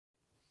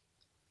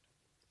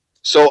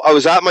So I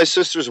was at my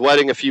sister's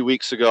wedding a few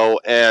weeks ago,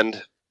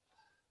 and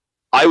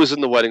I was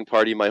in the wedding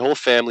party. My whole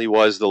family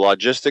was. The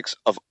logistics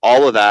of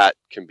all of that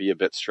can be a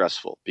bit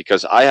stressful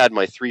because I had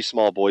my three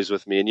small boys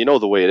with me, and you know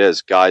the way it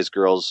is. Guys,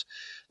 girls,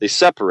 they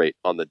separate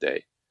on the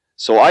day.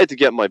 So I had to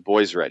get my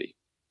boys ready.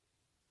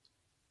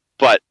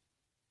 But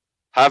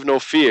have no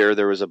fear,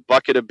 there was a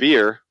bucket of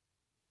beer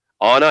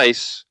on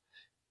ice,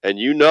 and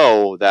you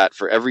know that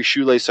for every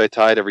shoelace I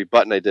tied, every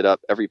button I did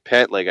up, every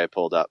pant leg I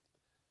pulled up,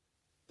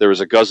 there was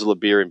a guzzle of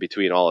beer in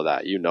between all of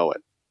that. You know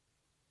it.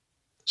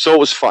 So it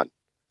was fun.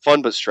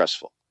 Fun but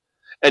stressful.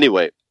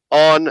 Anyway,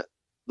 on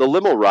the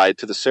limo ride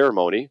to the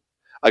ceremony,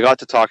 I got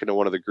to talking to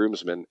one of the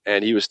groomsmen,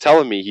 and he was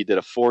telling me he did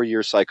a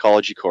 4-year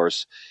psychology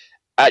course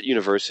at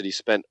university,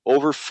 spent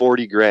over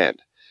 40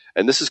 grand.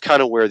 And this is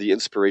kind of where the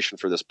inspiration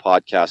for this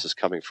podcast is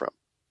coming from,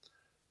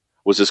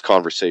 was this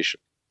conversation.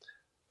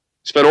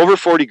 Spent over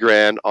 40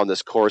 grand on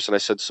this course, and I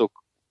said, so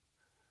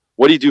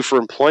what do you do for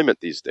employment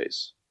these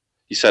days?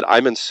 He said,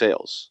 I'm in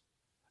sales.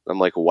 And I'm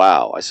like,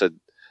 wow. I said,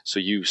 so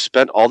you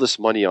spent all this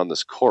money on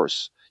this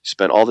course, you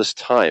spent all this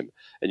time,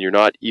 and you're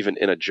not even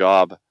in a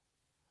job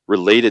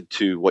related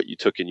to what you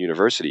took in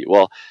university.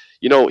 Well,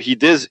 you know, he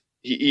did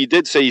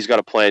say he's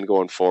got a plan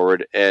going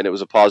forward, and it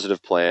was a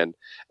positive plan,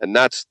 and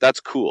that's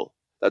cool.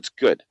 That's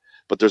good.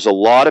 But there's a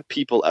lot of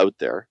people out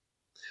there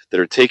that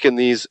are taking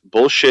these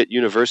bullshit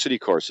university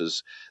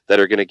courses that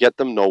are going to get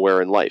them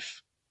nowhere in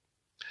life.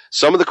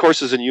 Some of the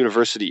courses in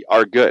university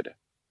are good,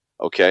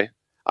 okay?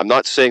 I'm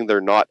not saying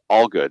they're not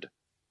all good.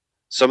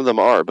 Some of them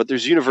are, but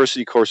there's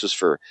university courses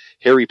for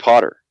Harry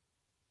Potter.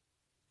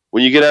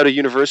 When you get out of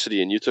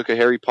university and you took a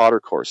Harry Potter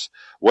course,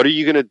 what are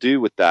you going to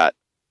do with that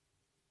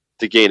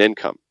to gain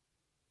income?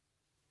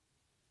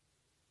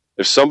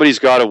 If somebody's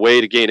got a way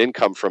to gain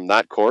income from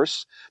that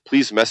course,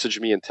 please message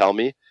me and tell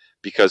me,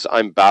 because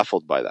I'm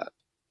baffled by that.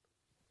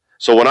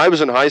 So when I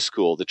was in high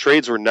school, the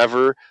trades were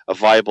never a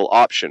viable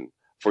option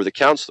for the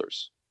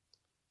counselors.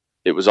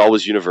 It was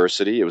always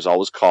university. It was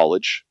always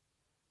college.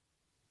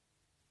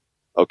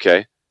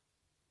 Okay?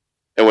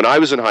 And when I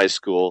was in high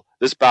school,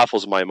 this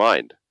baffles my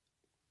mind.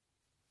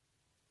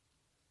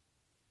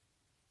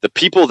 The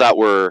people that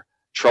were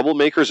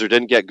troublemakers or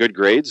didn't get good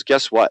grades,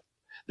 guess what?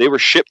 They were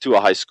shipped to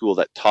a high school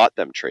that taught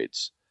them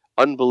trades.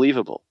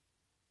 Unbelievable.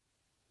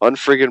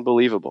 Unfriggin'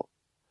 believable.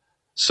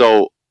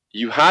 So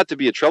you had to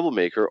be a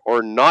troublemaker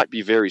or not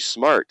be very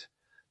smart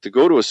to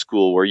go to a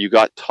school where you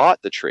got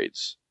taught the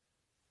trades.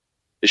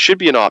 It should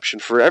be an option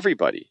for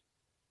everybody,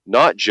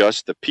 not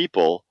just the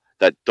people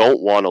that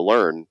don't want to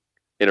learn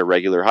in a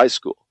regular high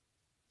school.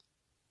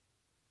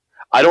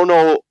 I don't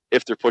know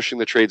if they're pushing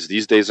the trades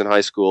these days in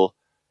high school.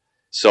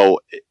 So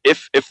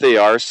if they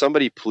are,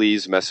 somebody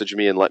please message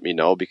me and let me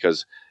know,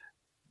 because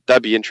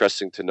that'd be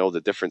interesting to know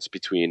the difference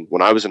between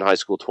when I was in high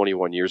school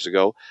 21 years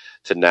ago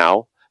to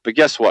now. But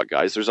guess what,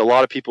 guys? There's a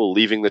lot of people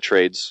leaving the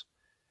trades.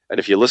 And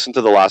if you listen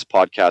to the last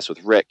podcast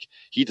with Rick,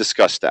 he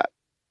discussed that.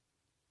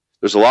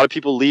 There's a lot of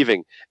people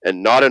leaving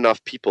and not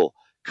enough people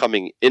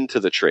coming into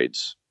the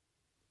trades.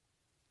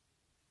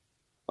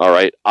 All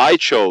right. I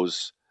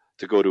chose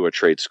to go to a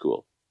trade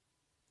school.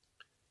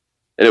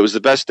 And it was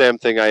the best damn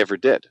thing I ever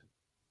did.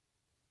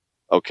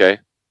 Okay?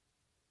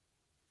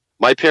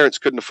 My parents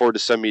couldn't afford to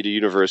send me to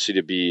university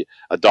to be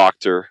a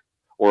doctor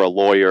or a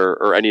lawyer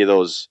or any of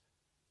those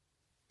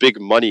big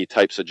money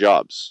types of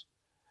jobs.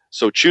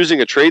 So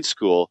choosing a trade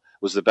school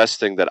was the best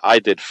thing that I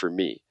did for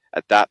me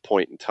at that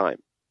point in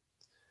time,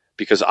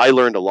 because I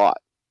learned a lot.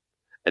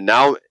 And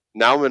now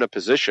I'm in a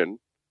position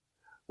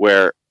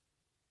where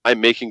I'm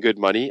making good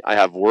money. I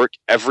have work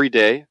every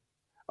day.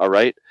 All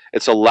right.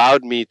 It's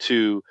allowed me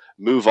to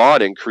move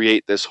on and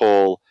create this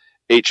whole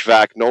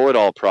HVAC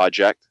know-it-all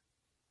project,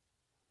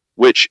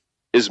 which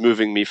is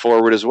moving me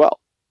forward as well.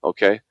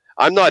 Okay.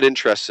 I'm not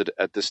interested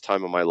at this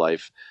time of my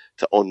life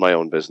to own my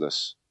own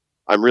business.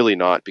 I'm really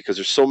not, because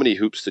there's so many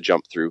hoops to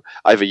jump through.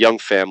 I have a young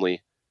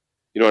family.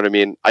 You know what I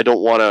mean? I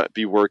don't want to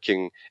be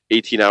working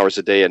 18 hours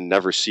a day and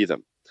never see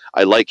them.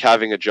 I like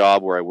having a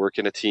job where I work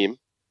in a team.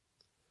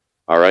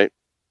 All right.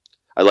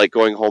 I like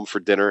going home for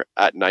dinner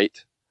at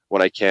night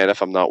when I can,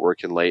 if I'm not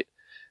working late.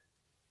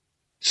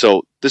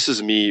 So this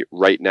is me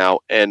right now,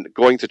 and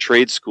going to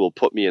trade school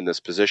put me in this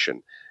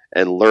position,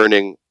 and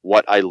learning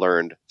what I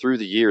learned through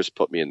the years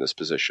put me in this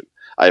position.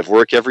 I have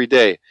work every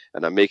day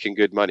and I'm making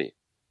good money.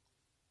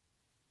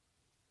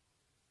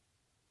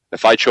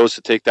 If I chose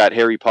to take that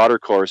Harry Potter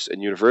course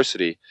in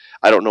university,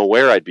 I don't know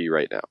where I'd be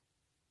right now.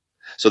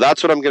 So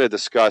that's what I'm going to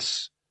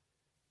discuss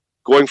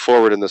going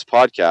forward in this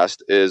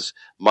podcast, is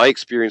my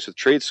experience with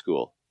trade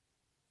school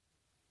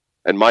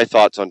and my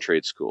thoughts on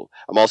trade school.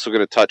 I'm also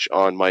going to touch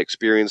on my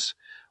experience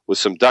with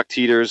some duct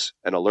heaters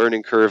and a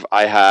learning curve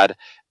I had,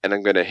 and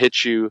I'm going to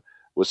hit you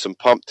with some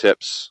pump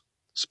tips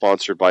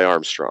sponsored by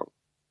Armstrong.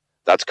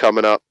 That's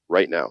coming up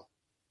right now.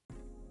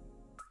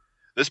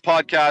 This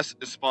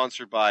podcast is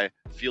sponsored by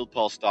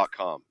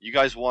FieldPulse.com. You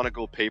guys want to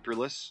go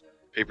paperless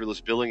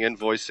billing,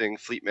 invoicing,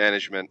 fleet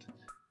management,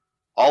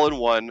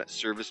 all-in-one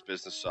service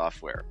business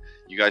software.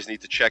 You guys need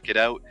to check it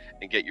out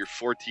and get your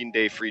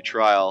 14-day free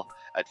trial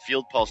at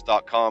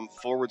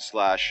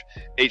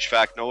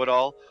fieldpulse.com/HVAC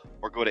know-it-all,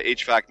 or go to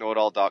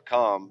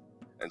hvacknowitall.com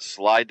and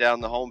slide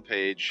down the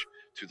homepage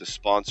to the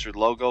sponsored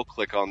logo.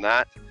 Click on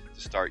that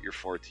to start your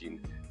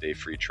 14-day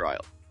free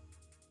trial.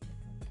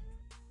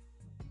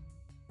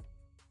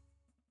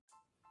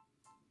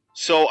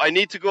 So I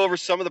need to go over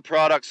some of the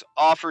products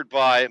offered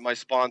by my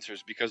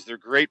sponsors because they're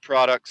great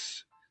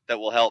products that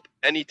will help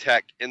any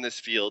tech in this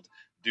field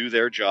do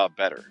their job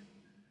better.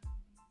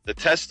 The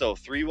Testo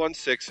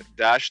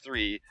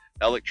 316-3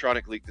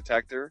 electronic leak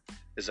detector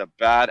is a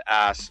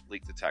badass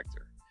leak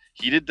detector.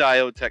 Heated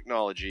diode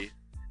technology.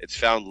 It's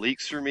found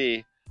leaks for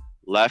me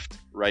left,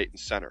 right, and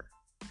center.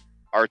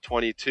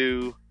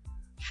 R22,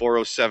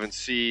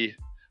 407C,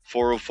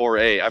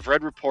 404A. I've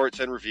read reports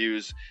and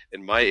reviews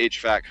in my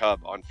HVAC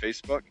hub on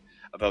Facebook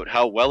about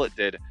how well it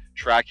did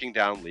tracking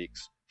down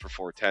leaks for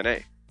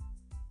 410A.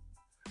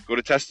 Go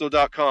to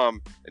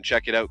Testo.com and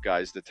check it out,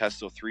 guys. The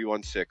Testo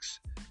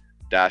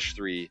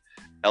 316-3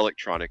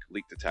 electronic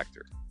leak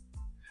detector.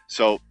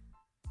 So,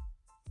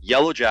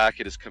 Yellow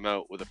Jacket has come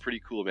out with a pretty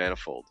cool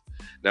manifold.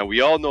 Now, we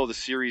all know the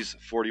Series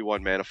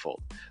 41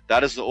 manifold.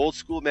 That is the old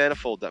school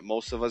manifold that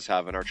most of us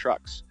have in our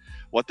trucks.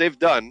 What they've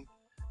done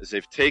is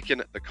they've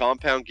taken the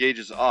compound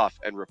gauges off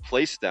and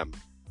replaced them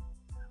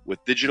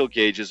with digital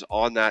gauges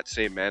on that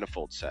same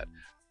manifold set.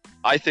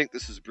 I think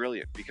this is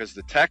brilliant because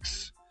the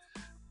techs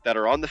that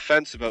are on the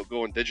fence about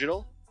going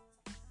digital,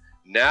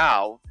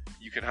 now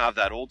you can have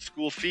that old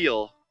school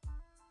feel,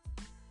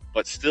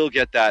 but still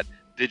get that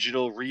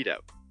digital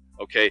readout.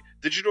 Okay,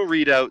 digital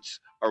readouts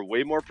are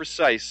way more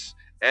precise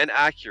and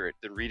accurate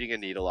than reading a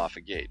needle off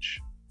a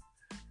gauge.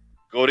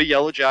 Go to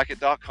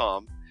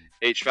yellowjacket.com,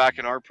 HVAC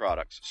and R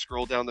products.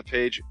 Scroll down the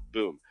page,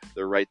 boom,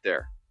 they're right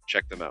there.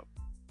 Check them out.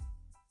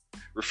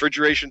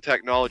 Refrigeration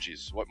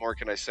Technologies, what more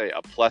can I say?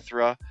 A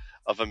plethora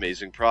of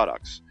amazing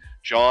products.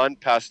 John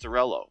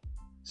Pastorello,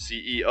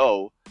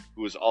 CEO,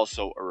 who is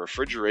also a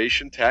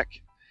refrigeration tech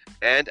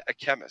and a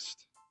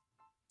chemist,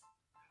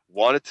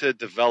 wanted to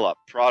develop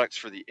products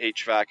for the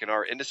HVAC and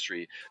R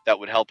industry that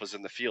would help us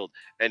in the field,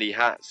 and he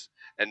has.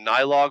 And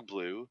Nylog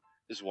Blue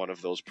is one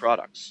of those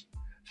products.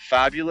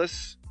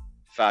 Fabulous,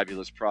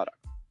 fabulous product.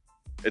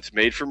 It's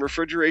made from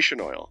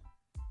refrigeration oil,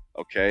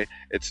 okay?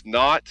 It's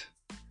not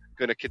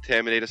going to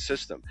contaminate a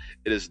system.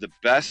 It is the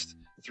best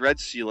thread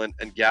sealant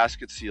and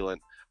gasket sealant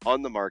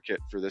on the market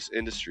for this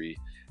industry,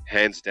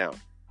 hands down.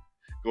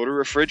 Go to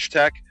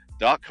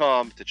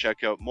refrigetech.com to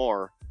check out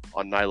more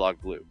on Nylog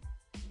Blue.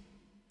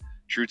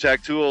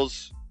 TruTech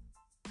Tools,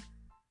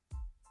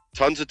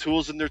 tons of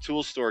tools in their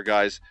tool store,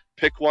 guys.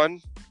 Pick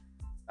one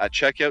at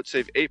checkout,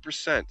 save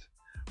 8%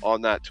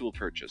 on that tool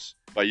purchase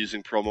by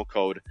using promo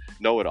code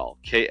KNOWITALL,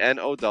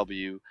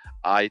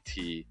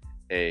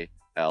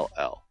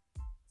 KNOWITALL.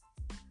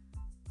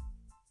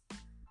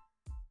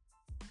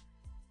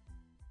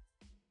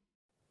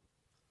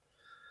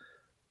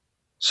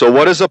 So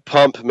what is a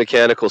pump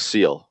mechanical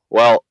seal?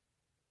 Well,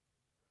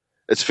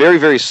 it's very,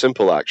 very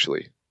simple,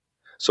 actually.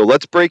 So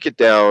let's break it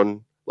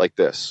down like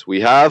this.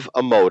 We have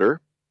a motor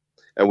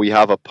and we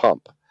have a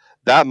pump.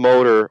 That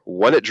motor,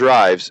 when it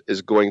drives,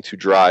 is going to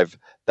drive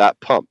that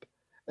pump,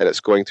 and it's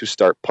going to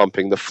start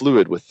pumping the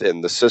fluid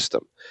within the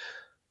system.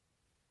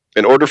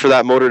 In order for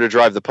that motor to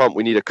drive the pump,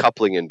 we need a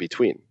coupling in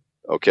between.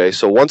 Okay,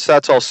 so once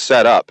that's all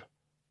set up,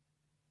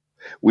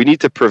 we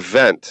need to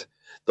prevent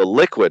the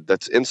liquid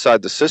that's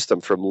inside the system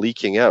from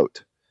leaking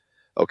out.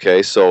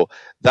 Okay, so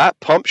that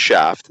pump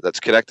shaft that's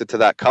connected to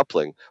that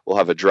coupling will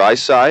have a dry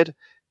side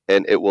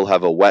and it will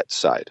have a wet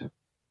side.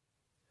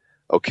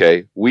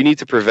 Okay, we need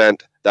to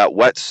prevent that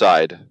wet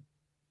side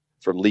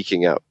from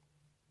leaking out.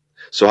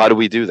 So how do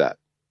we do that?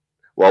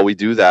 Well, we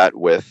do that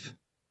with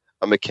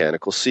a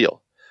mechanical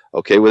seal.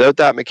 Okay, without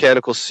that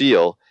mechanical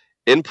seal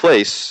in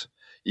place,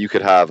 you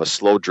could have a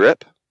slow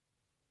drip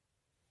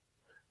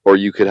or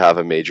you could have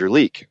a major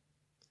leak.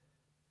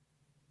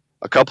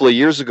 A couple of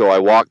years ago, I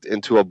walked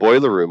into a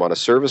boiler room on a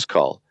service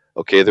call.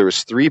 Okay, there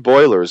was 3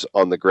 boilers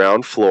on the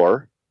ground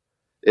floor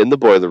in the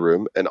boiler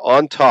room, and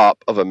on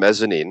top of a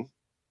mezzanine,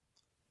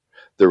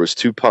 there was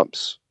 2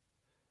 pumps.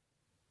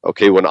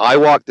 Okay, when I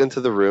walked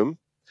into the room,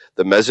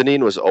 the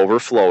mezzanine was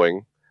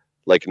overflowing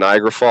like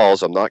Niagara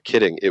Falls. I'm not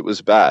kidding. It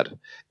was bad.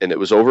 And it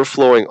was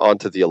overflowing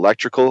onto the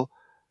electrical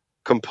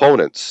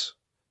components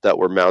that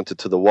were mounted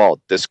to the wall.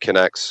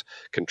 Disconnects,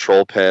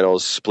 control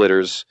panels,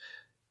 splitters,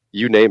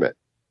 you name it.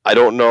 I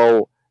don't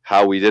know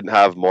how we didn't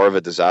have more of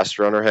a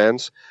disaster on our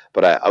hands,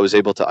 but I was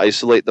able to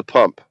isolate the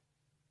pump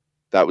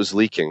that was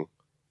leaking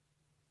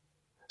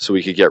so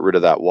we could get rid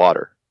of that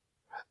water.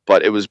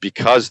 But it was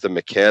because the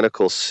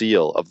mechanical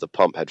seal of the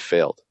pump had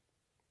failed.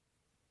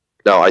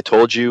 Now, I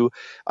told you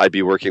I'd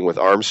be working with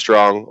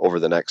Armstrong over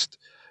the next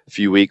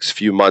few weeks,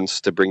 few months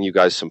to bring you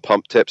guys some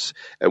pump tips,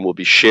 and we'll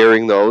be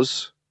sharing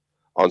those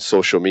on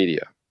social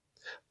media.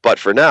 But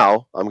for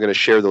now, I'm going to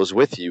share those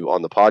with you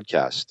on the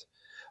podcast.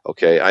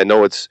 Okay, I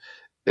know it's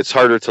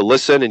harder to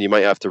listen and you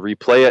might have to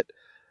replay it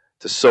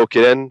to soak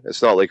it in.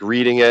 It's not like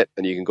reading it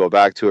and you can go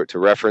back to it to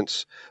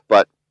reference.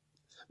 But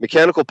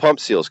mechanical pump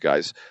seals,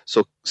 guys.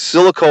 So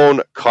silicone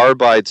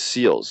carbide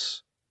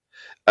seals.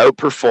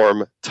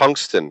 outperform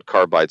tungsten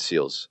carbide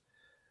seals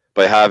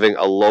by having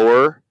a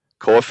lower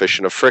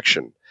coefficient of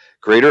friction,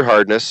 greater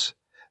hardness,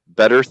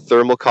 better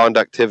thermal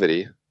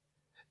conductivity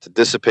to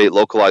dissipate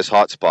localized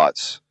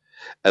hotspots,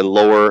 and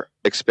lower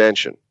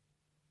expansion.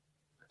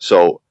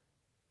 So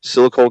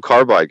silicon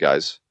carbide,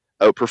 guys,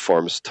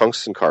 outperforms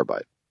tungsten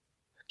carbide.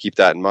 Keep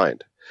that in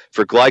mind.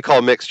 For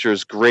glycol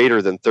mixtures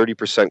greater than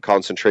 30%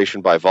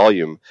 concentration by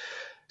volume,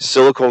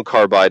 silicon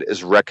carbide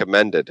is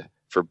recommended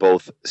for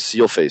both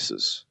seal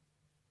faces.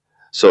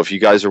 So if you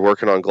guys are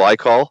working on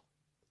glycol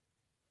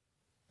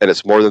and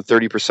it's more than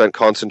 30%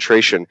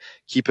 concentration,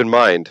 keep in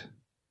mind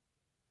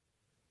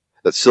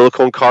that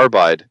silicon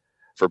carbide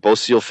for both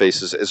seal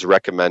faces is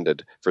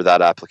recommended for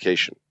that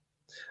application.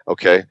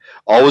 Okay?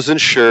 Always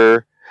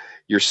ensure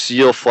your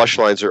seal flush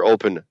lines are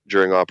open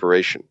during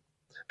operation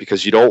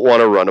because you don't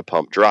want to run a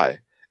pump dry.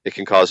 It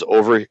can cause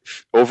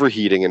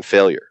overheating and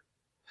failure.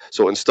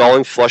 So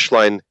installing flush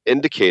line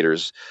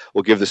indicators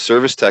will give the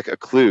service tech a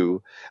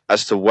clue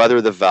as to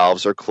whether the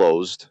valves are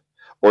closed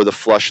or the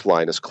flush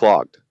line is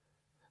clogged.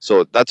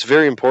 So that's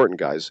very important,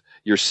 guys.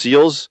 Your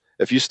seals,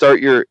 if you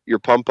start your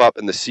pump up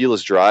and the seal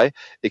is dry,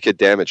 it could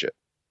damage it.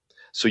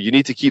 So you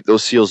need to keep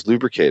those seals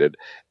lubricated.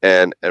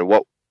 And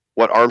what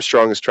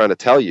Armstrong is trying to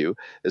tell you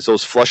is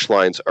those flush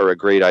lines are a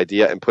great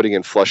idea, and putting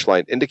in flush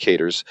line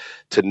indicators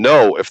to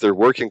know if they're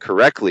working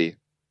correctly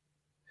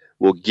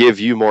will give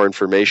you more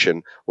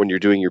information when you're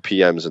doing your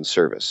PMs and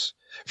service.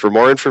 For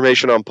more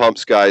information on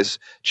pumps, guys,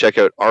 check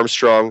out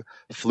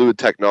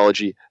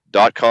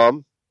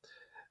ArmstrongFluidTechnology.com.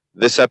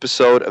 This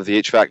episode of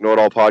the HVAC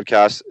Know-It-All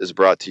podcast is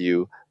brought to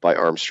you by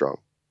Armstrong.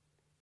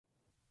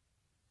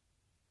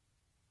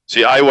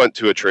 See, I went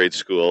to a trade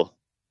school,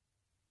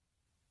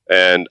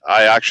 and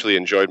I actually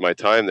enjoyed my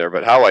time there,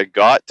 but how I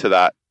got to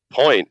that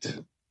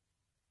point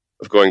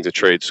of going to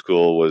trade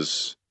school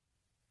was,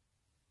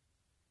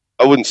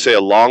 I wouldn't say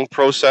a long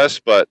process,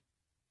 but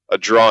a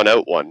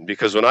drawn-out one,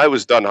 because when I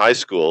was done high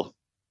school,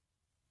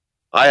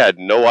 I had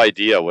no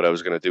idea what I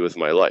was going to do with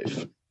my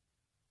life.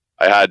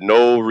 I had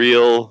no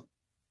real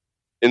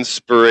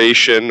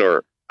inspiration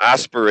or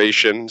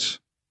aspirations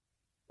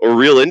or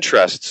real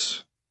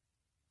interests,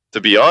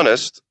 to be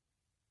honest,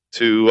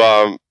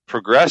 to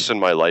progress in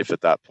my life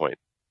at that point.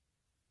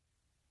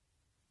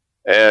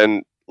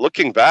 And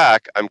looking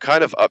back, I'm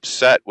kind of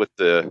upset with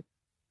the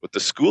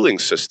schooling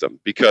system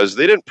because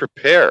they didn't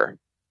prepare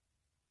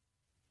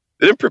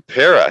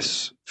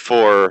us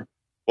for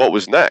what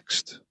was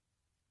next.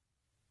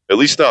 At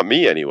least not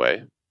me,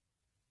 anyway.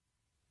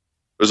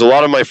 There's a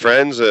lot of my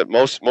friends,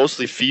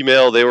 mostly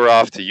female, they were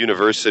off to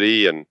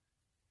university, and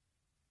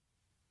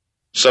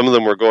some of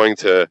them were going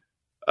to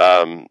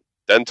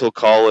dental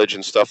college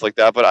and stuff like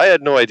that, but I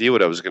had no idea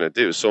what I was going to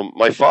do. So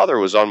my father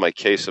was on my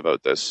case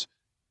about this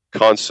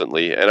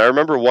constantly, and I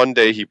remember one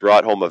day he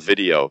brought home a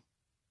video,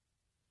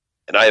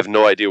 and I have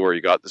no idea where he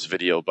got this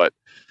video, but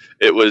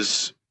it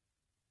was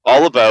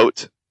all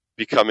about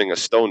becoming a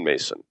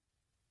stonemason.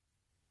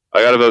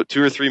 I got about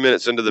 2 or 3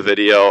 minutes into the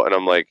video, and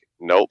I'm like,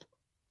 nope,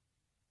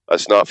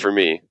 that's not for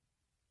me.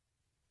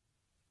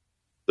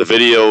 The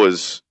video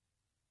is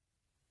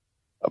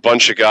a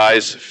bunch of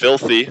guys,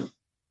 filthy,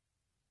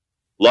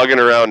 lugging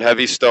around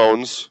heavy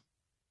stones,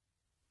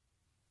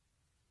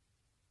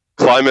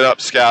 climbing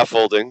up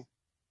scaffolding,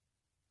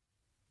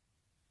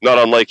 not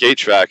unlike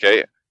HVAC,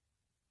 eh?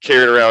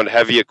 Carrying around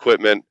heavy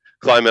equipment,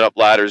 climbing up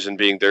ladders and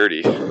being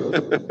dirty.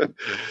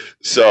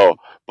 So,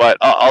 but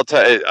I'll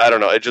tell you, I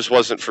don't know, it just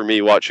wasn't for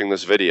me watching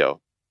this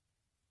video.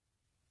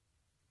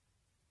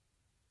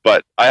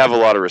 But I have a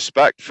lot of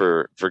respect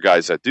for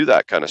guys that do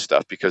that kind of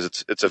stuff because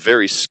it's a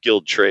very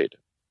skilled trade.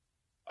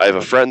 I have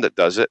a friend that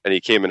does it, and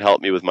he came and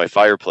helped me with my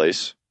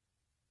fireplace.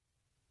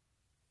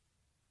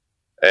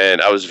 And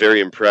I was very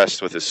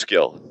impressed with his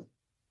skill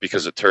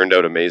because it turned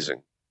out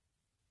amazing.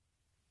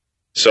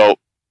 So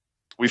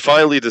we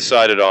finally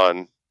decided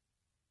on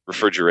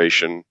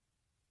refrigeration,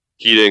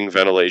 heating,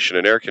 ventilation,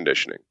 and air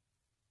conditioning.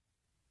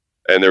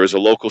 And there was a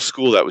local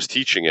school that was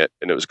teaching it,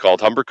 and it was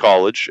called Humber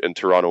College in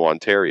Toronto,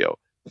 Ontario.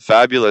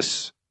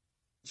 Fabulous,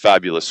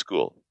 fabulous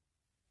school.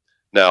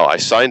 Now, I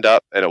signed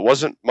up, and it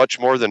wasn't much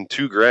more than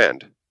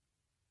 $2,000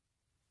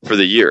 for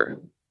the year,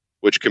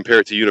 which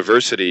compared to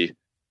university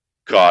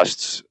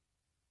costs,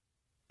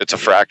 it's a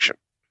fraction.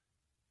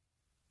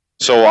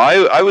 So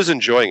I was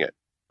enjoying it.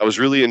 I was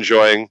really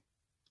enjoying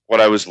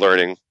what I was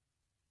learning.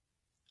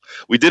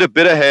 We did a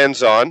bit of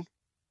hands-on,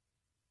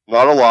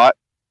 not a lot.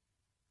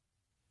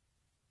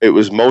 It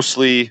was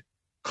mostly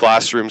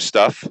classroom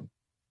stuff,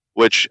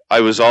 which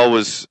I was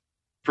always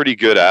pretty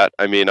good at.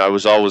 I mean, I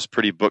was always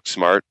pretty book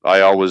smart.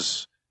 I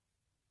always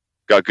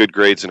got good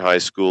grades in high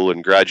school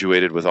and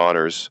graduated with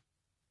honors.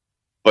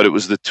 But it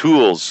was the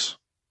tools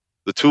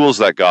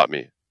that got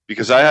me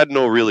because I had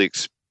no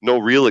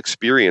real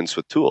experience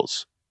with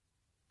tools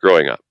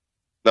growing up.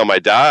 Now, my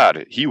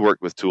dad, he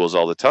worked with tools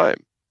all the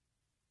time.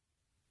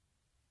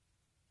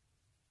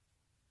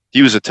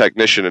 He was a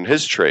technician in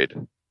his trade.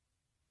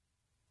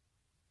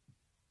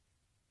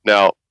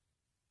 Now,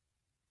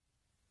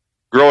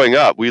 growing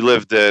up, we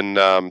lived in,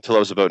 till I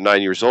was about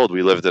 9 years old,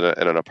 we lived in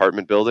an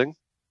apartment building.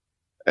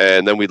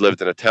 And then we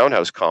lived in a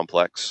townhouse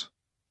complex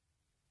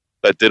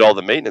that did all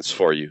the maintenance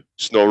for you.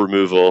 Snow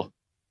removal,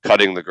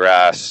 cutting the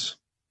grass,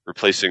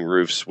 replacing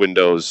roofs,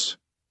 windows,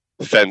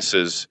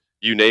 fences,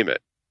 you name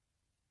it.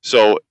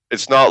 So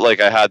it's not like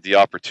I had the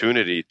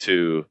opportunity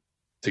to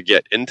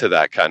get into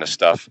that kind of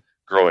stuff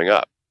growing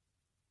up.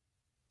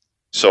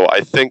 So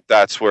I think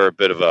that's where a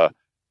bit of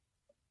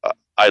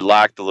I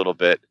lacked a little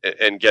bit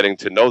in getting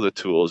to know the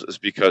tools, is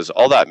because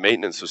all that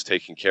maintenance was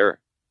taken care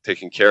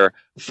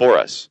for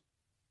us.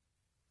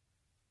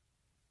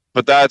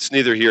 But that's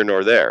neither here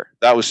nor there.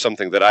 That was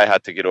something that I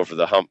had to get over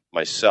the hump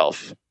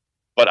myself.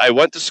 But I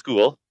went to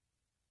school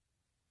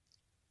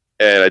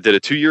and I did a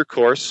 2-year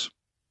course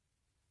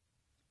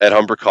at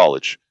Humber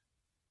College.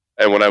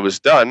 And when I was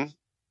done,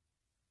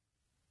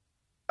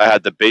 I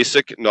had the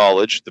basic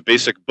knowledge, the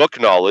basic book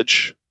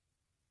knowledge,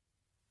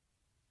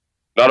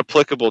 not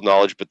applicable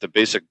knowledge, but the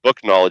basic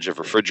book knowledge of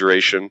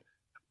refrigeration,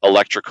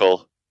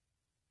 electrical,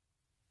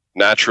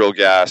 natural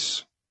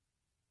gas,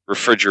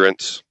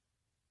 refrigerants.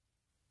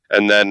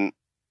 And then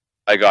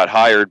I got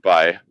hired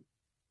by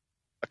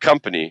a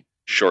company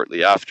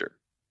shortly after.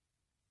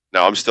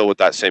 Now I'm still with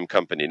that same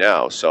company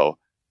now, so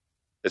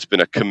it's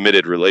been a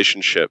committed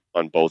relationship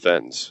on both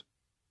ends.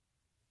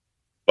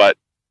 But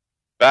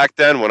back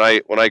then, when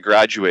I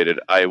graduated,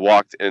 I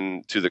walked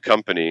into the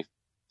company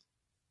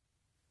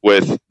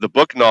with the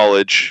book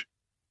knowledge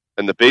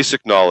and the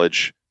basic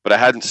knowledge, but I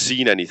hadn't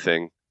seen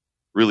anything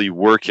really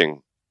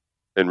working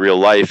in real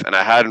life, and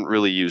I hadn't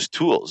really used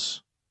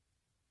tools.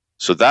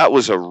 So that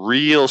was a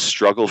real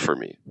struggle for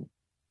me.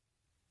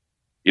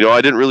 You know,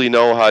 I didn't really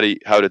know how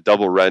to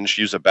double wrench,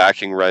 use a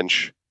backing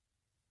wrench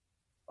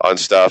on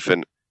stuff,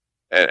 and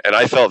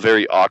I felt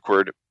very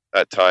awkward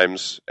at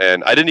times,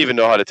 and I didn't even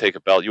know how to take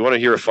a belt. You want to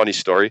hear a funny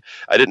story?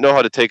 I didn't know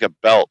how to take a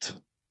belt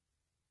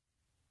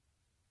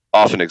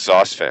off an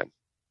exhaust fan.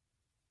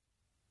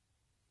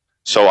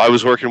 So I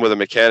was working with a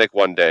mechanic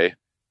one day,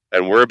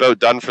 and we're about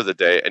done for the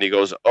day, and he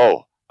goes,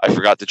 "Oh, I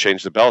forgot to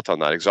change the belt on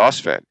that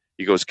exhaust fan."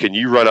 He goes, "Can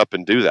you run up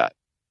and do that?"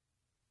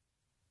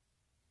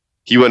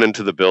 He went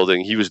into the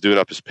building. He was doing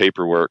up his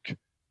paperwork,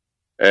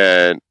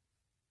 and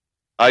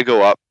I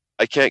go up.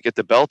 I can't get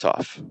the belt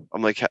off.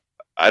 I'm like,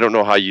 I don't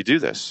know how you do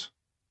this.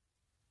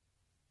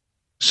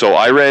 So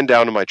I ran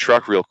down to my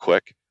truck real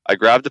quick. I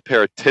grabbed a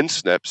pair of tin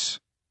snips,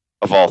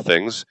 of all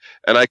things,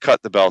 and I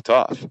cut the belt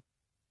off.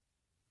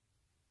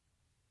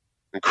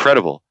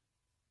 Incredible.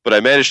 But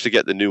I managed to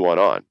get the new one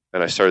on,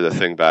 and I started the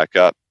thing back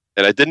up.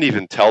 And I didn't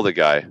even tell the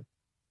guy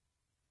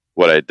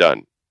what I'd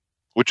done,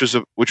 which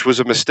was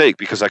a mistake,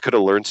 because I could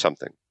have learned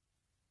something.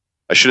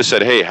 I should have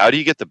said, "Hey, how do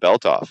you get the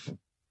belt off?"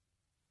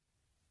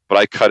 But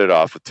I cut it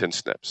off with tin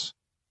snips.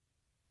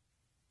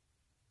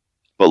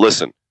 But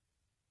listen,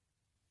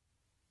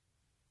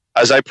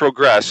 as I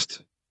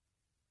progressed,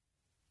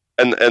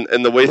 and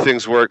the way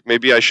things work,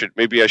 maybe I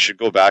should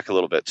go back a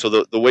little bit. So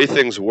the way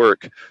things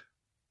work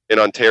in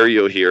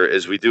Ontario here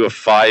is we do a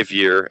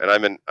 5-year,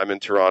 and I'm in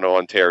Toronto,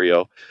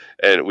 Ontario,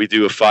 and we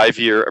do a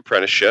 5-year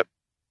apprenticeship.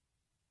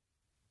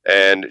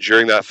 And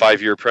during that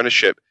 5-year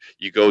apprenticeship,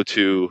 you go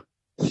to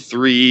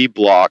 3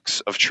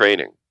 blocks of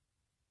training.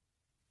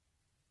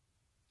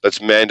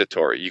 That's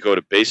mandatory. You go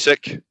to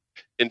basic,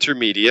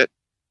 intermediate,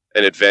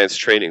 and advanced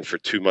training for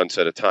 2 months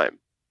at a time.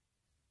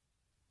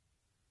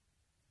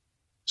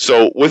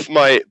 So with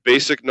my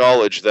basic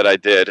knowledge that I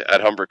did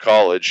at Humber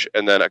College,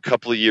 and then a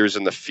couple of years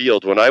in the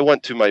field, when I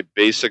went to my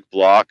basic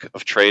block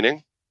of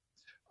training,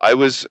 I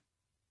was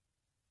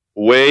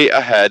way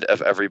ahead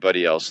of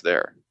everybody else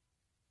there.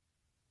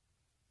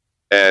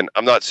 And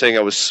I'm not saying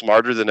I was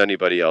smarter than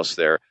anybody else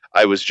there.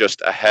 I was just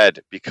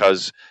ahead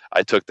because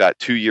I took that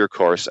 2-year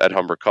course at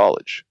Humber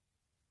College.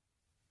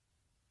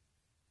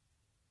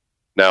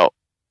 Now,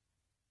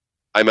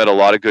 I met a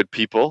lot of good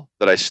people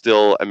that I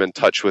still am in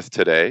touch with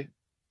today.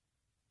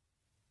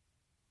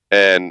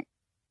 And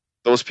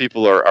those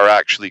people are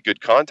actually good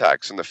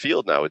contacts in the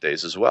field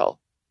nowadays as well.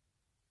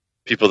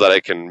 People that I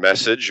can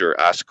message or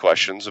ask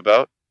questions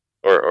about,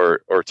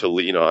 or to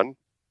lean on.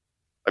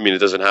 I mean, it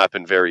doesn't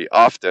happen very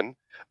often,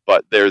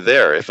 but they're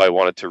there. If I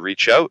wanted to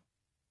reach out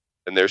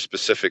in their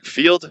specific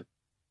field,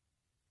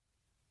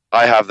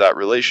 I have that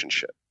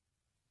relationship.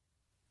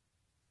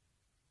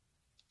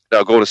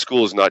 Now, going to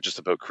school is not just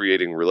about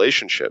creating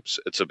relationships.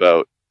 It's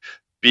about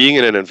being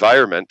in an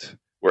environment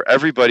where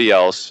everybody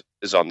else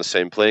is on the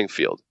same playing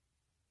field.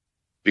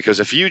 Because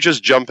if you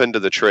just jump into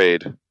the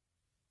trade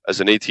as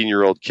an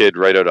 18-year-old kid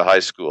right out of high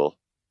school,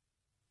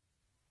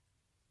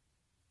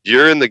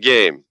 you're in the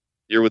game.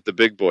 You're with the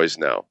big boys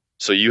now.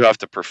 So you have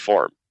to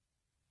perform.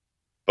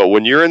 But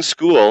when you're in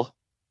school,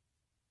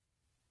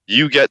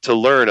 you get to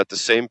learn at the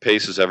same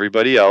pace as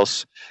everybody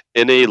else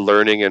in a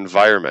learning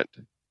environment.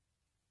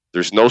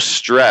 There's no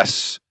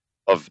stress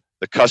of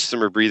the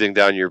customer breathing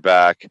down your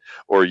back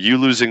or you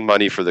losing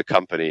money for the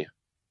company.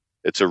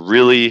 It's a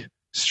really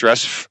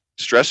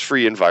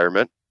stress-free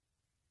environment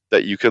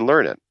that you can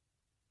learn in.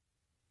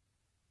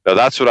 Now,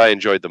 that's what I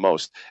enjoyed the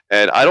most.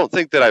 And I don't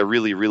think that I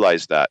really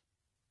realized that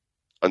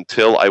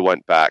until I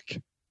went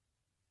back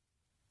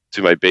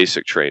to my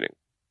basic training.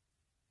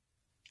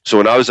 So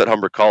when I was at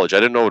Humber College, I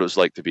didn't know what it was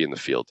like to be in the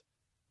field.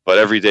 But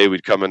every day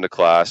we'd come into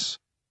class,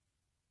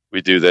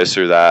 we'd do this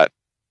or that,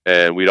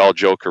 and we'd all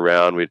joke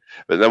around.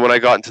 But then when I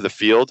got into the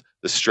field,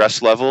 the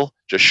stress level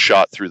just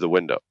shot through the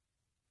window.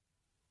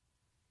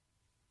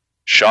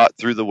 Shot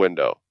through the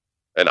window.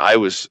 And I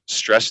was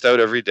stressed out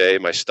every day.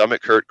 My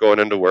stomach hurt going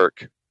into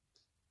work.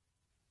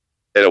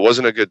 And it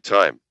wasn't a good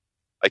time.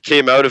 I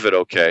came out of it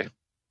okay,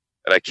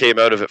 and I came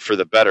out of it for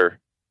the better.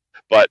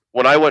 But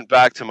when I went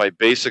back to my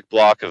basic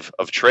block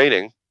of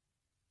training,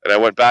 and I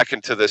went back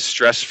into this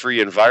stress-free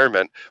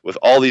environment with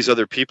all these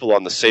other people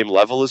on the same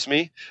level as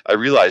me, I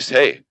realized,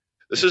 hey,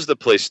 this is the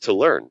place to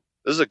learn.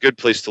 This is a good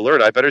place to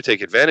learn. I better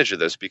take advantage of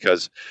this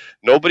because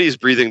nobody's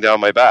breathing down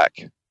my back.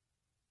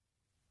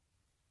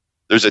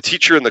 There's a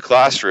teacher in the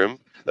classroom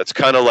that's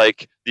kind of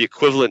like the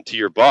equivalent to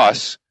your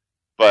boss,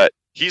 but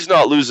he's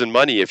not losing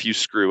money if you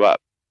screw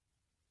up.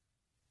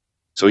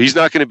 So he's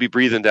not going to be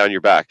breathing down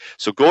your back.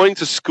 So going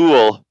to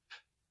school,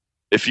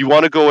 if you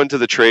want to go into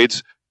the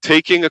trades,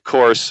 taking a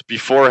course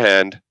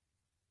beforehand,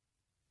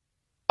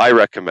 I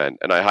recommend,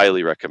 and I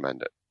highly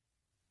recommend it,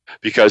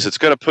 because it's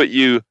going to put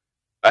you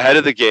ahead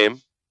of the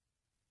game.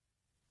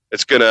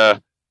 It's going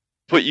to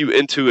put you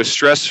into a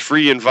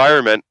stress-free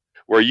environment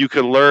where you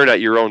can learn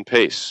at your own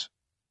pace.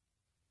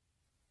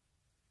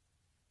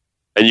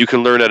 And you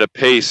can learn at a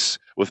pace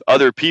with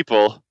other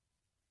people,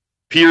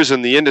 peers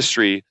in the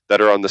industry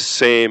that are on the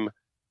same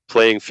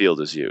playing field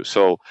as you.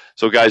 So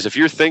guys, if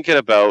you're thinking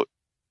about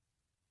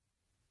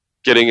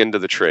getting into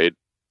the trade,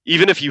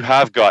 even if you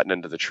have gotten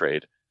into the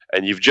trade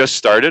and you've just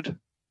started,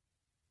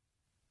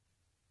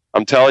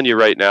 I'm telling you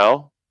right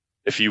now,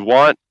 if you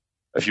want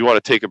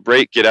to take a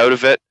break, get out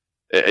of it,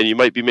 and you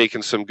might be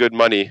making some good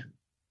money,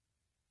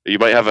 you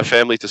might have a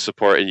family to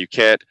support and you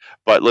can't,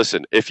 but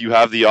listen, if you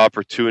have the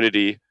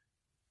opportunity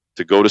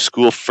to go to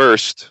school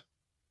first,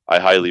 I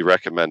highly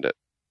recommend it.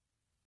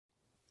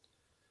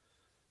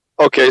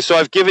 Okay, so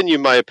I've given you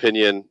my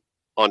opinion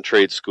on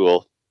trade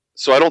school.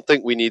 So I don't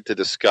think we need to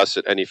discuss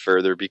it any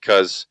further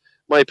because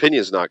my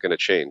opinion is not going to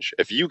change.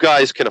 If you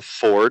guys can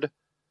afford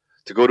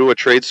to go to a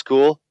trade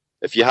school,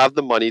 if you have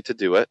the money to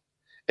do it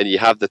and you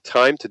have the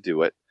time to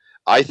do it,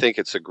 I think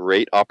it's a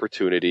great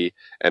opportunity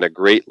and a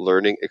great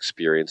learning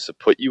experience to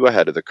put you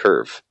ahead of the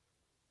curve.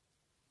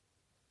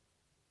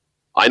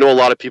 I know a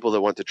lot of people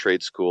that went to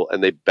trade school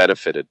and they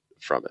benefited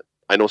from it.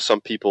 I know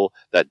some people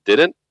that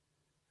didn't,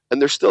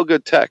 and they're still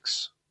good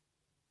techs.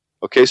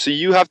 Okay, so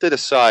you have to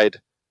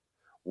decide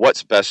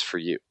what's best for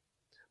you.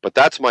 But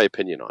that's my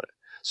opinion on it.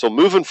 So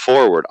moving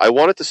forward, I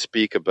wanted to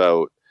speak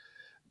about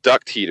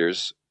duct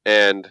heaters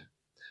and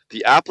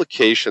the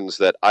applications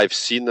that I've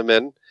seen them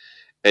in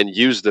and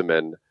used them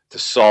in to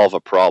solve a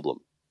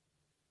problem.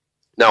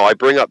 Now, I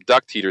bring up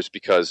duct heaters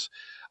because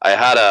I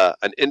had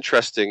an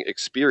interesting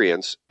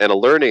experience and a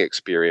learning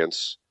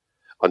experience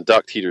on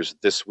duct heaters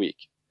this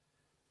week.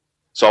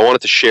 So I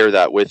wanted to share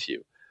that with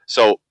you.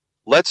 So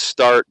let's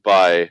start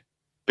by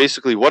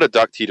basically what a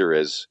duct heater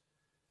is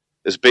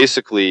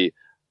basically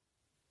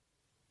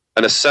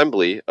an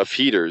assembly of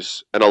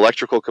heaters and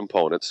electrical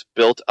components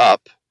built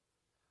up.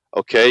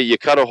 Okay, you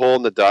cut a hole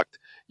in the duct,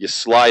 you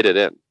slide it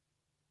in.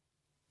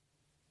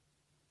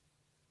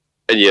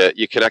 And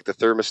you connect the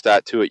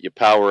thermostat to it, you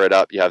power it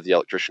up, you have the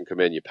electrician come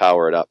in, you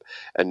power it up.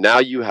 And now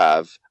you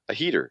have a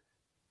heater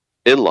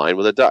in line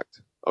with a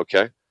duct.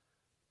 Okay?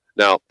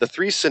 Now, the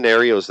three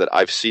scenarios that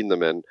I've seen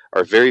them in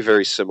are very,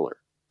 very similar.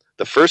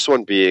 The first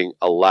one being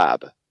a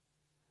lab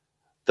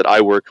that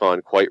I work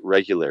on quite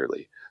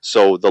regularly.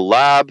 So the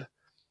lab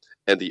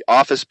and the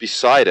office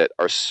beside it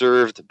are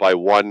served by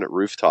one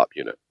rooftop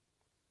unit.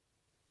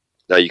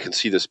 Now you can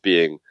see this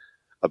being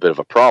a bit of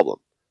a problem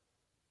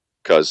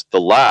because the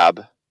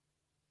lab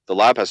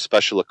has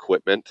special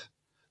equipment,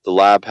 the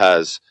lab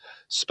has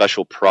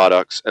special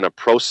products and a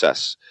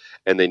process,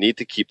 and they need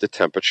to keep the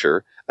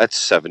temperature at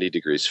 70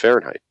 degrees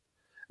Fahrenheit.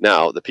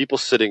 Now, the people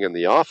sitting in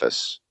the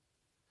office,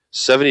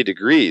 70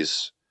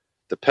 degrees,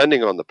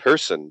 depending on the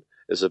person,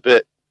 is a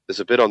bit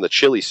on the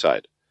chilly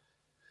side.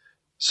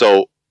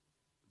 So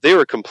they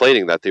were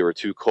complaining that they were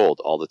too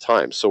cold all the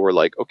time. So we're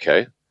like,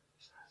 okay,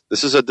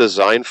 this is a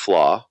design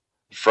flaw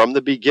from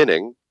the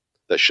beginning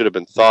that should have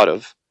been thought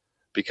of,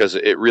 because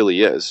it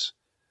really is.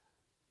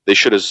 They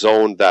should have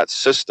zoned that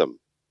system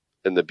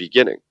in the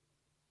beginning.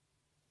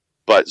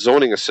 But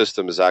zoning a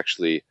system is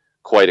actually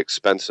quite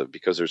expensive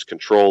because there's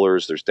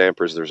controllers, there's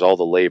dampers, there's all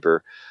the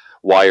labor,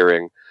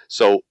 wiring.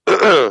 So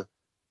a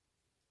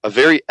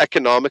very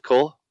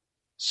economical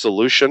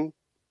solution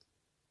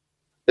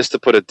is to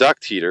put a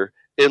duct heater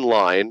in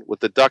line with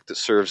the duct that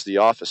serves the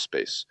office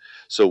space.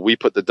 So we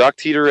put the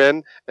duct heater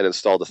in and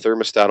install the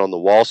thermostat on the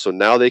wall. So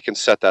now they can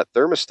set that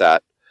thermostat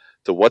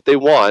to what they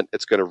want.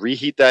 It's going to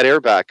reheat that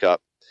air back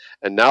up.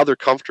 And now they're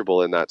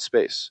comfortable in that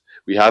space.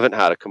 We haven't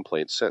had a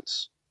complaint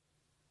since.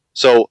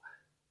 So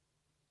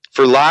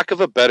for lack of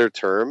a better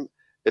term,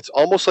 it's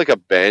almost like a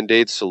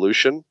Band-Aid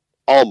solution,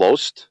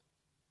 almost,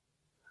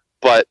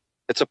 but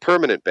it's a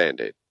permanent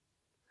Band-Aid.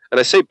 And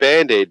I say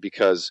Band-Aid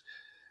because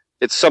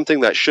it's something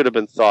that should have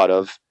been thought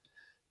of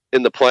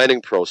in the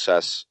planning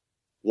process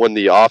when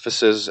the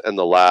offices and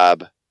the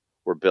lab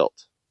were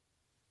built.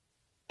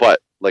 But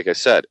like I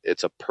said,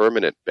 it's a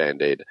permanent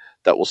Band-Aid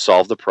that will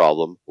solve the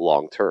problem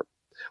long term,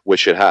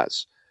 which it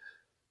has.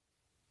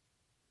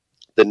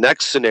 The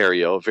next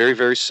scenario, very,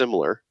 very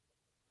similar,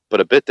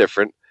 but a bit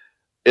different.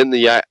 In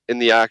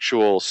the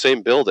actual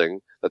same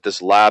building that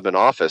this lab and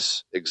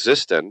office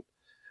exist in,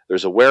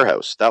 there's a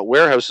warehouse. That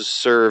warehouse is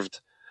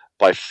served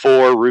by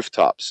 4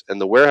 rooftops, and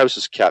the warehouse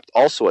is kept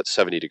also at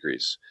 70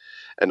 degrees.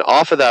 And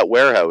off of that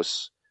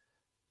warehouse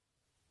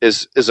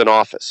is an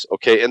office.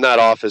 Okay, in that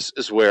office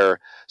is where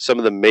some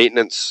of the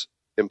maintenance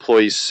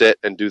employees sit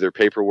and do their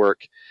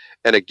paperwork.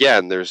 And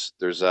again, there's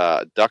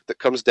a duct that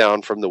comes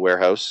down from the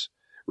warehouse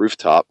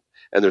rooftop,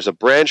 and there's a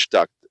branch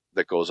duct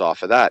that goes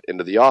off of that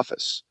into the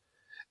office.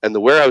 And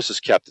the warehouse is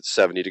kept at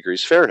 70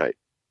 degrees Fahrenheit.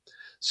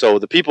 So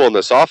the people in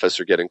this office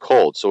are getting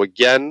cold. So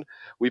again,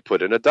 we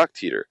put in a duct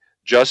heater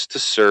just to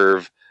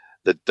serve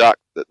the duct,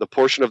 the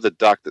portion of the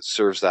duct that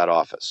serves that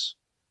office.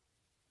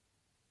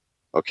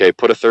 Okay,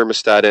 put a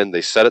thermostat in,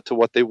 they set it to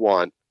what they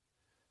want,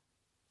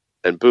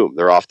 and boom,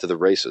 they're off to the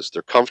races.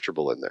 They're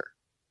comfortable in there.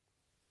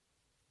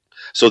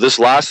 So this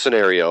last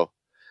scenario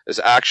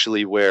is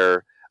actually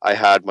where I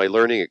had my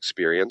learning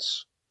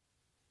experience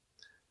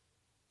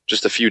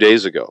just a few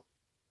days ago.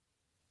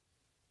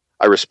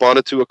 I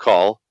responded to a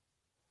call.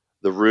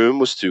 The room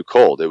was too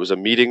cold. It was a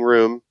meeting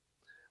room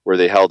where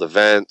they held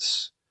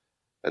events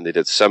and they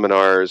did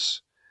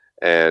seminars.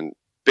 And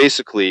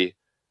basically,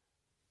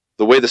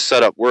 the way the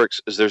setup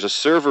works is there's a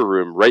server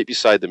room right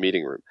beside the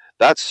meeting room.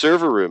 That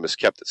server room is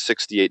kept at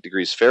 68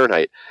 degrees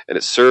Fahrenheit, and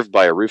it's served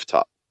by a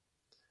rooftop.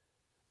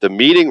 The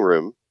meeting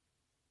room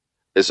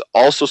is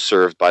also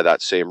served by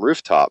that same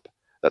rooftop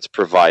that's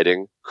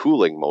providing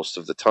cooling most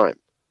of the time.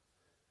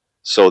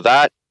 So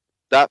that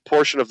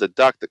portion of the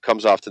duct that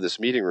comes off to this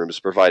meeting room is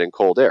providing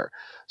cold air.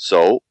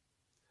 So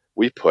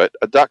we put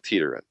a duct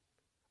heater in.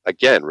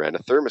 Again, ran a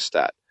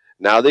thermostat.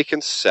 Now they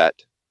can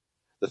set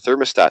the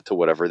thermostat to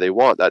whatever they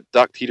want. That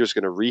duct heater is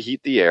going to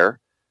reheat the air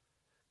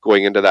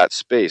going into that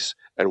space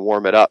and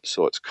warm it up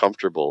so it's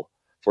comfortable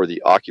for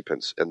the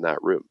occupants in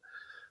that room.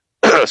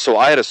 So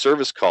I had a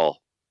service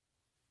call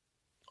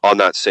on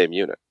that same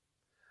unit.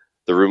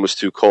 The room was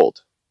too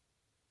cold.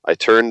 I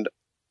turned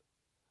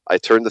the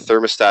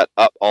thermostat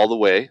up all the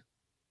way,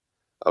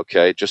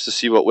 okay, just to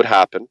see what would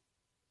happen.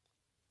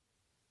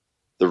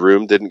 The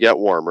room didn't get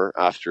warmer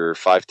after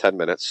 5-10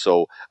 minutes,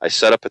 so I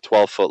set up a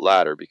 12-foot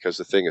ladder because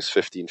the thing is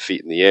 15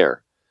 feet in the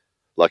air.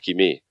 Lucky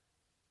me.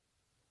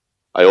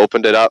 I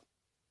opened it up.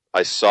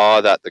 I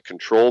saw that the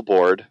control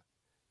board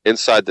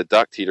inside the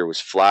duct heater was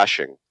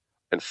flashing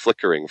and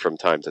flickering from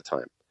time to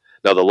time.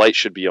 Now, the light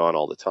should be on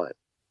all the time.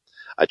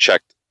 I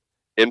checked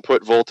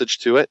input voltage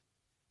to it.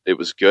 It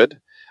was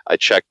good. I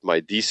checked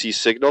my DC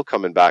signal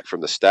coming back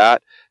from the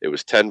stat. It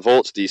was 10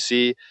 volts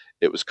DC.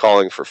 It was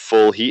calling for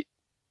full heat.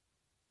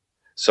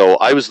 So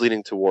I was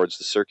leaning towards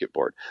the circuit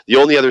board. The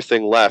only other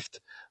thing left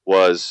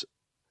was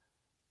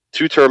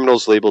 2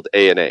 terminals labeled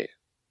A and A.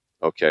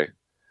 Okay.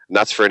 And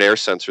that's for an air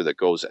sensor that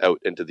goes out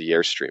into the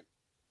airstream.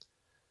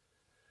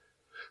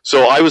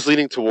 So I was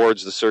leaning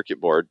towards the circuit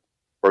board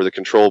or the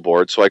control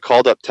board. So I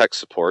called up tech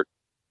support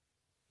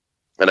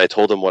and I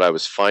told him what I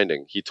was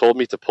finding. He told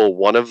me to pull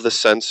one of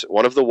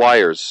the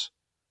wires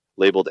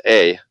labeled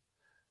A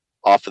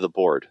off of the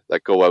board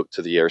that go out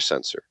to the air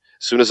sensor.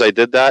 As soon as I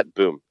did that,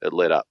 boom, it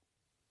lit up.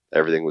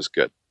 Everything was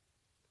good.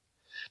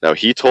 Now,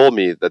 he told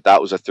me that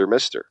that was a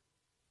thermistor.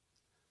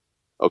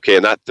 Okay,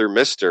 and that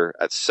thermistor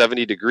at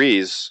 70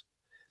 degrees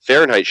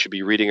Fahrenheit should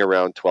be reading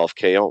around 12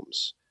 k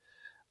ohms.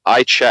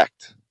 I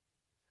checked,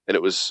 and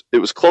it was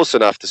close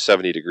enough to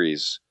 70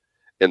 degrees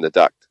in the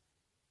duct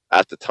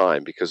at the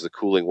time because the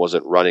cooling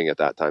wasn't running at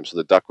that time. So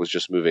the duct was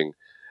just moving,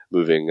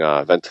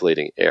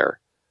 ventilating air.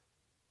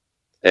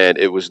 And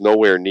it was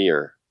nowhere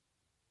near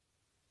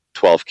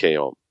 12 k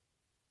ohm.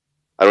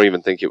 I don't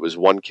even think it was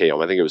 1 k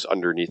ohm. I think it was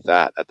underneath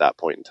that at that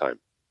point in time.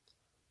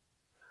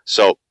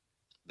 So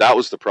that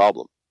was the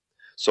problem.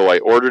 So I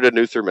ordered a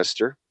new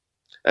thermistor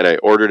and I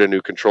ordered a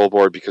new control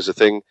board because the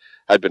thing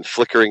had been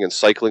flickering and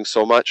cycling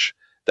so much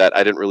that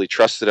I didn't really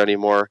trust it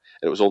anymore.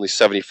 And it was only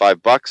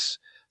 $75.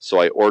 So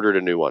I ordered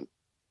a new one.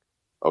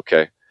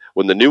 Okay.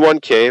 When the new one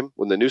came,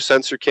 when the new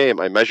sensor came,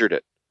 I measured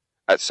it.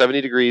 At 70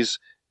 degrees,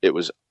 it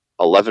was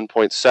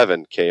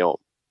 11.7 k ohm.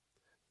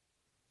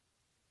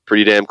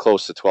 Pretty damn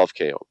close to 12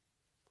 k ohm.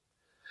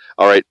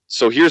 All right,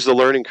 so here's the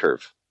learning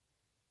curve.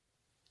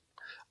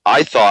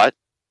 I thought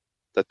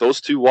that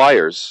those 2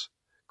 wires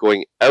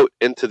going out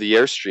into the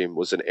airstream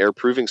was an air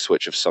proving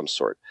switch of some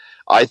sort.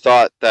 I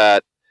thought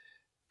that,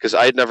 because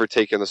I had never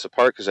taken this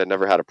apart because I'd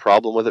never had a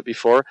problem with it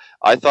before,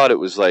 I thought it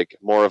was like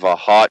more of a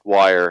hot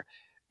wire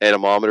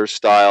anemometer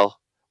style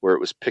where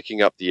it was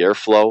picking up the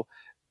airflow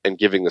and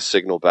giving the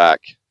signal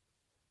back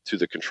to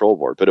the control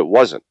board, but it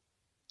wasn't.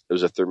 It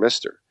was a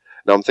thermistor.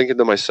 Now I'm thinking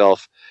to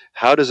myself,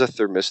 how does a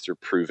thermistor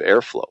prove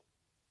airflow?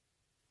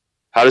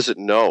 How does it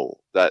know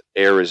that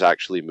air is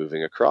actually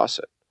moving across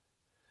it?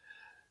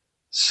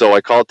 So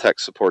I called tech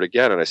support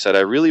again, and I said,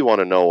 I really want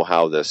to know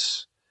how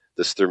this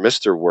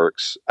thermistor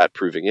works at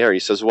proving air. He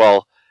says,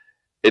 well,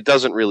 it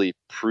doesn't really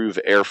prove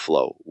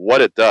airflow.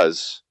 What it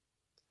does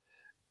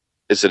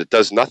is that it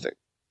does nothing,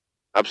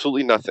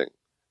 absolutely nothing,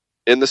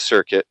 in the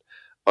circuit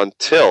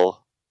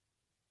until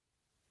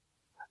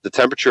the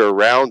temperature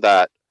around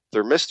that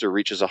thermistor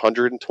reaches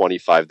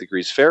 125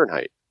 degrees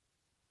Fahrenheit.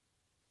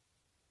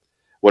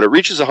 When it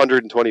reaches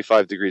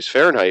 125 degrees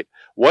Fahrenheit,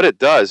 what it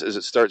does is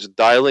it starts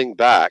dialing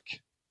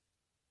back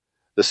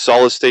the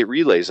solid state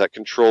relays that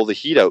control the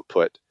heat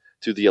output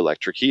to the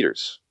electric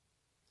heaters.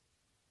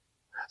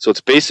 So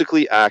it's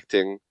basically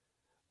acting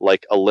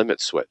like a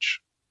limit switch.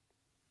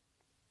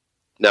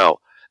 Now,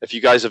 if you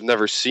guys have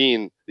never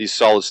seen these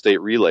solid state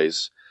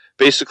relays,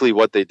 basically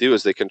what they do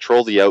is they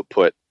control the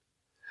output.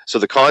 So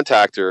the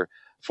contactor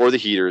for the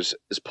heaters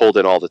is pulled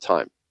in all the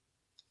time.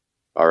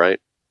 All right.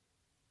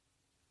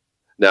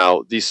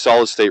 Now, these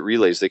solid state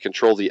relays, they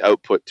control the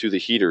output to the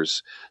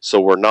heaters. So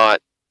we're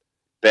not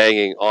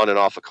banging on and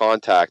off a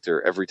contactor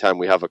every time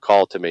we have a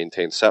call to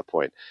maintain set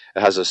point.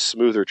 It has a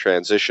smoother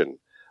transition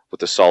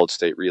with the solid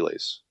state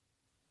relays.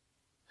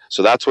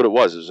 So that's what it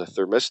was. It was a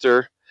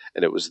thermistor,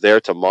 and it was there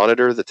to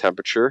monitor the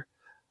temperature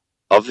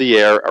of the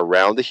air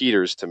around the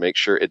heaters to make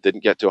sure it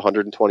didn't get to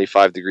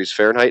 125 degrees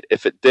Fahrenheit.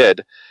 If it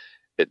did,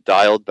 it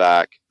dialed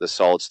back the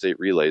solid state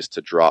relays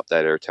to drop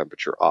that air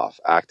temperature off,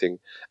 acting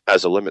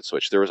as a limit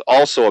switch. There was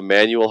also a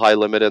manual high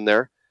limit in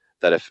there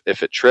that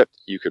if it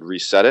tripped, you could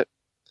reset it.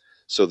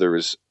 So there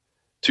was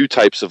two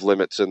types of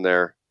limits in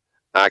there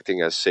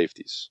acting as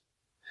safeties.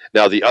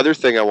 Now, the other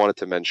thing I wanted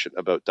to mention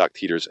about duct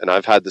heaters, and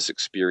I've had this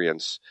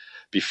experience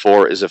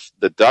before, is if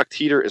the duct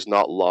heater is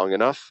not long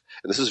enough,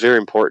 and this is very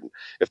important,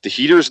 if the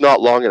heater is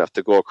not long enough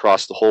to go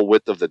across the whole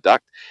width of the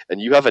duct,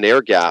 and you have an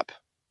air gap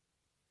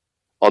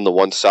on the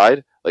one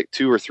side, like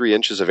 2 or 3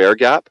 inches of air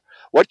gap,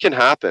 what can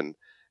happen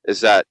is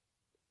that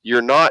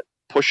you're not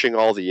pushing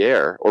all the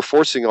air or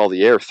forcing all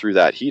the air through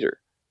that heater.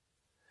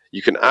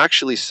 You can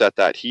actually set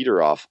that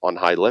heater off on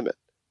high limit.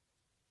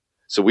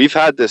 So we've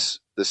had this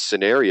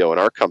scenario in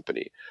our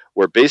company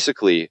where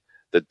basically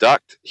the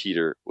duct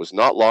heater was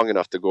not long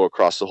enough to go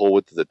across the whole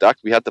width of the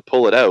duct. We had to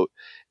pull it out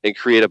and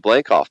create a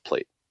blank off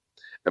plate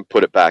and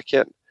put it back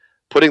in.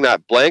 Putting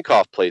that blank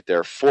off plate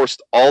there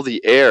forced all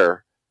the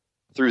air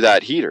through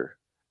that heater,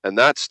 and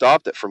that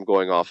stopped it from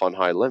going off on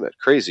high limit.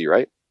 Crazy,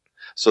 right?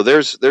 So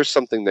there's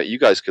something that you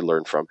guys could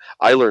learn from.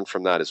 I learned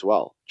from that as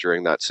well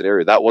during that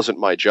scenario. That wasn't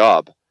my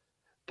job,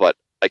 but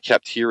I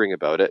kept hearing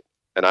about it,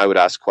 and I would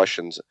ask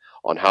questions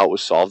on how it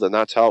was solved, and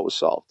that's how it was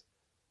solved.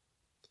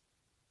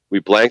 We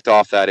blanked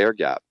off that air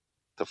gap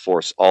to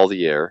force all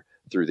the air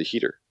through the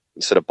heater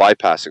instead of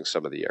bypassing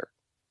some of the air.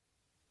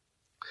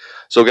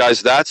 So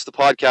guys, that's the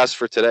podcast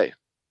for today.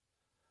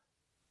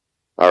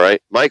 All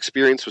right. My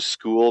experience with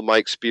school, my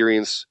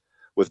experience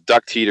with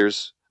duct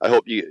heaters. I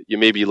hope you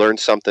maybe learned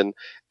something.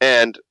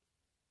 And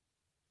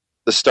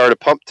the start of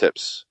pump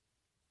tips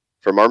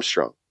from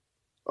Armstrong.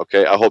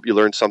 Okay. I hope you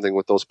learned something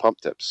with those pump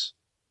tips.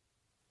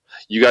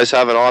 You guys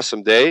have an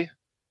awesome day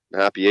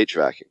and happy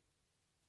HVACing.